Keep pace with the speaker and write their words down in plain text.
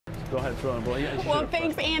Go ahead, throw it. Well,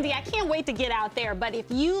 thanks, Andy. I can't wait to get out there. But if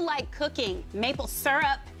you like cooking, maple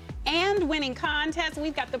syrup, and winning contests,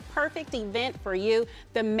 we've got the perfect event for you.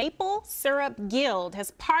 The Maple Syrup Guild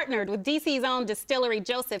has partnered with DC's own distillery,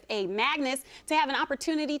 Joseph A. Magnus, to have an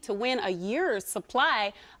opportunity to win a year's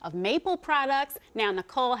supply of maple products. Now,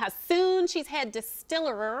 Nicole Hassoun, she's head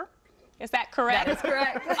distiller. Is that correct? That is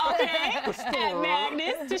correct. Okay. At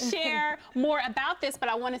Magnus to share more about this, but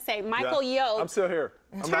I want to say, Michael Yo. I'm still here.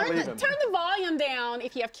 I'm not leaving. Turn the volume down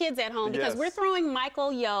if you have kids at home, because we're throwing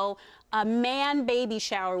Michael Yo a man baby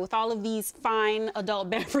shower with all of these fine adult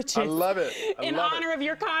beverages. I love it. In honor of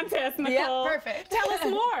your contest, Nicole. Yeah, perfect. Tell us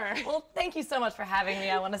more. Well, thank you so much for having me,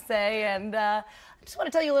 I want to say. And I just want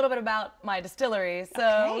to tell you a little bit about my distillery.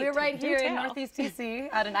 So we're right here in Northeast TC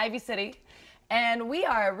out in Ivy City. And we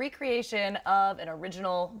are a recreation of an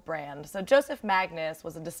original brand. So Joseph Magnus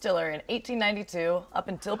was a distiller in 1892 up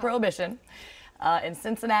until Prohibition in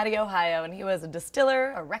Cincinnati, Ohio. And he was a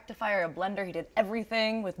distiller, a rectifier, a blender. He did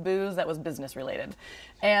everything with booze that was business related.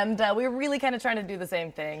 And we were really kind of trying to do the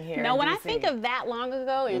same thing here. Now, when I think of that long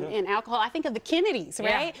ago in alcohol, I think of the Kennedys,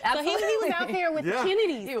 right? Yeah, so he was out there with the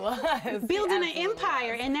Kennedys. He was. Building an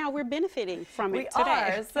empire, and now we're benefiting from it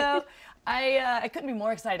today. We are. So I couldn't be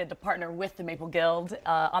more excited to partner with the Maple Guild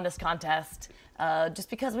on this contest, just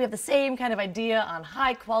because we have the same kind of idea on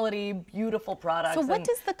high quality, beautiful products. So what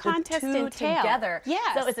does the contest entail? Together.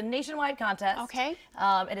 Yes. So it's a nationwide contest. Okay.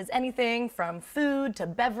 It is anything from food to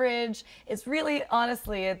beverage. It's really,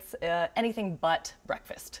 honestly, it's anything but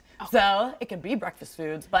breakfast. Okay. So it can be breakfast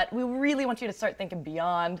foods, but we really want you to start thinking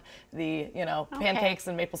beyond the, pancakes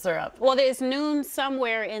and maple syrup. Well, there's noon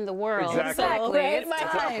somewhere in the world. Exactly. It's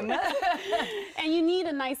time. And you need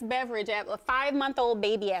a nice beverage. A 5-month-old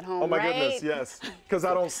baby at home, Oh my right? goodness, yes. Because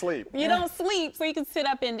I don't sleep. You don't sleep, so you can sit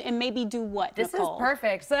up and maybe do what, This Nicole? is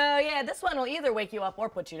perfect. So yeah, this one will either wake you up or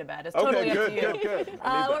put you to bed. It's totally up to you. Good.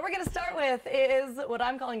 What we're going to start with is what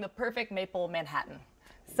I'm calling the perfect maple Manhattan.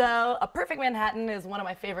 So a perfect Manhattan is one of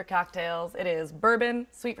my favorite cocktails. It is bourbon,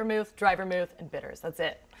 sweet vermouth, dry vermouth, and bitters. That's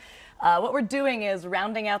it. What we're doing is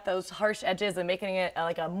rounding out those harsh edges and making it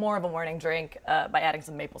like more of a morning drink by adding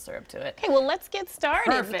some maple syrup to it. Okay, well, let's get started.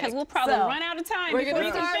 Perfect. Because we'll probably run out of time before we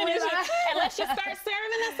can finish it. And let's just start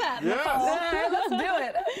serving us up. Yes. Let's do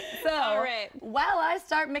it. So all right. While I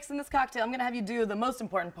start mixing this cocktail, I'm going to have you do the most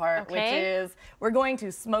important part, which is we're going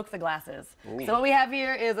to smoke the glasses. Ooh. So what we have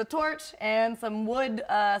here is a torch and some wood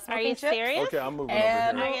smoking chips. Are you serious? Okay, I'm moving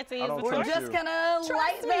and over here. I get to use the We're torch? just going to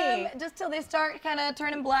light them just till they start kind of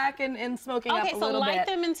turning black and smoking up a little bit. Okay, so light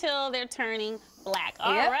them until they're turning black.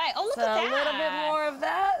 All right. Oh, look at that. A little bit more of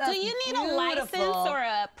that. That's Do you need a license or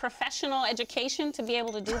a professional education to be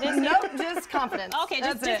able to do this? Nope, just confidence. Okay,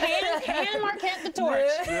 just hand Markette the torch.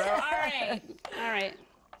 All right.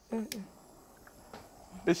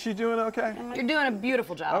 Is she doing okay? You're doing a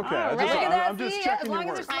beautiful job. Okay, I'm just checking your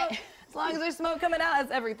work. As long as there's smoke coming out,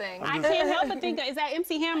 that's everything. I can't help but think, is that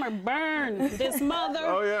MC Hammer? Burn this mother.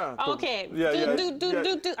 Oh, yeah. Okay.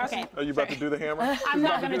 Do. Okay. Are you about to do the hammer? I'm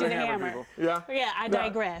not going to do the hammer. People. Yeah? Yeah, I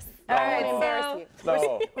digress. All right,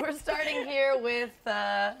 so we're starting here with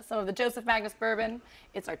some of the Joseph Magnus bourbon.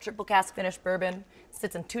 It's our triple cask finished bourbon. It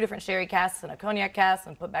sits in 2 different sherry casks and a cognac cask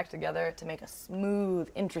and put back together to make a smooth,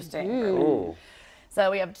 interesting bourbon. Ooh.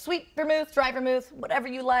 So we have sweet vermouth, dry vermouth, whatever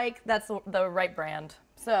you like. That's the right brand.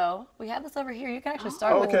 So we have this over here. You can actually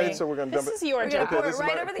start with me. Okay, so we're going to dump it. This is your job. Pour it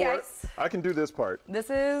right over the ice. I can do this part.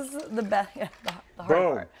 This is the best, the hard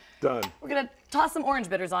Boom. part. Done. We're going to toss some orange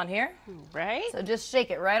bitters on here. Right. So just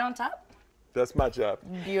shake it right on top. That's my job.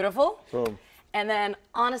 Beautiful. Boom. And then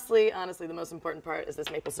honestly, the most important part is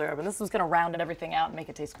this maple syrup. And this is going to round everything out and make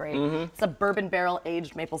it taste great. It's a bourbon barrel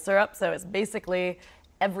aged maple syrup. So it's basically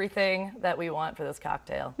everything that we want for this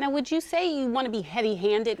cocktail. Now, would you say you want to be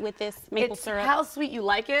heavy-handed with this maple syrup? It's how sweet you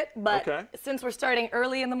like it, but since we're starting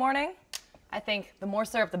early in the morning, I think the more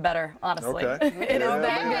syrup, the better, honestly. Okay. It is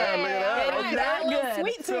that good. It is that good.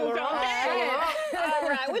 Sweet tooth, okay. All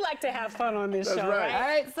right, we like to have fun on this show, right? All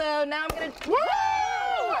right, so now I'm going to... Woo!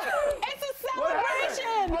 It's a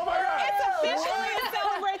celebration! Oh, my God! It's officially a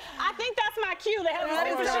celebration. I think that's my cue to have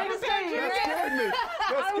a champagne. That scared me.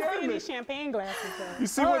 I was seeing these champagne glasses, though. You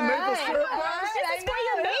see what maple syrup does? This is for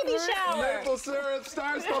your baby shower. Maple syrup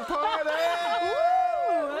starts the party!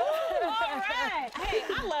 All right. Hey,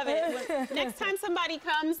 I love it. Next time somebody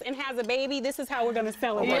comes and has a baby, this is how we're going to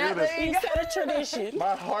celebrate. Yeah, there you You set a tradition.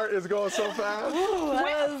 My heart is going so fast.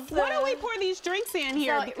 Why don't we pour these drinks in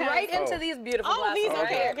here? So, right into these beautiful glasses. these, right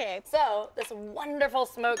okay, here. okay. So this wonderful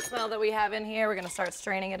smoke smell that we have in here, we're gonna start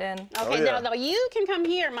straining it in. Okay, yeah. now you can come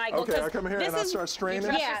here, Michael. Okay, 'cause I come here this and I is- start straining.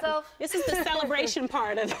 Trust Yeah, yourself? this is the celebration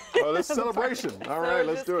part of it. Oh, this is celebration. All right,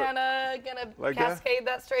 let's do it. Just kind of gonna Like that? cascade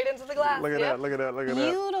that straight into the glass. Look at Yep. that, look at that, look at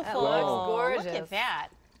that. Beautiful. That looks Look gorgeous. at that.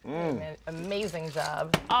 Amazing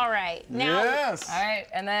job. All right, now. Yes. All right,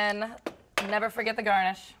 and then never forget the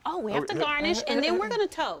garnish. Oh, we have to garnish, and then we're gonna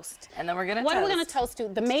toast. And then we're gonna What toast. are we gonna toast to?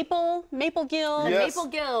 The maple guild, Yes. Maple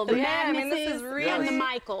Guild. the Yeah, I mean this is Magnuses, really. and the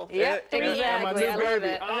Michael. Yep, And my exactly. new I love baby,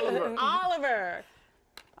 it. Oliver. Oliver.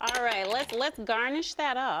 All right, let's garnish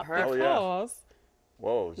that up. Perfect. Oh, yeah. Because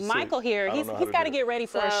Whoa. Michael here, I don't he's know how got to do get ready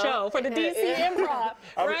for a So, show for the DC Improv,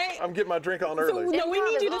 right? I'm getting my drink on So, early. no, we Improv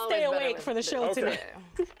need is you to stay always better awake with for the show Okay. today.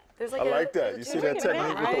 There's I like that. You see that there's a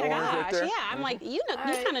technique ginger with the Oh in my orange right gosh, there? yeah, I'm like, you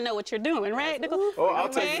kind of know what you're doing, right, Nicole? Oh, I'll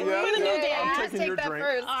Okay, take it. we're gonna do Yeah, that. I'm Let's taking take your that drink.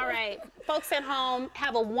 first. All right, folks at home,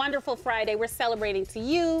 have a wonderful Friday. We're celebrating to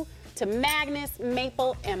you, to Magnus,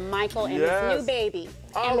 Maple, and Michael, and his Yes. new baby.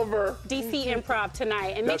 Oliver. DC Improv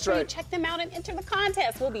tonight. And make That's sure you right. check them out and enter the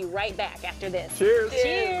contest. We'll be right back after this. Cheers.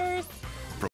 Cheers.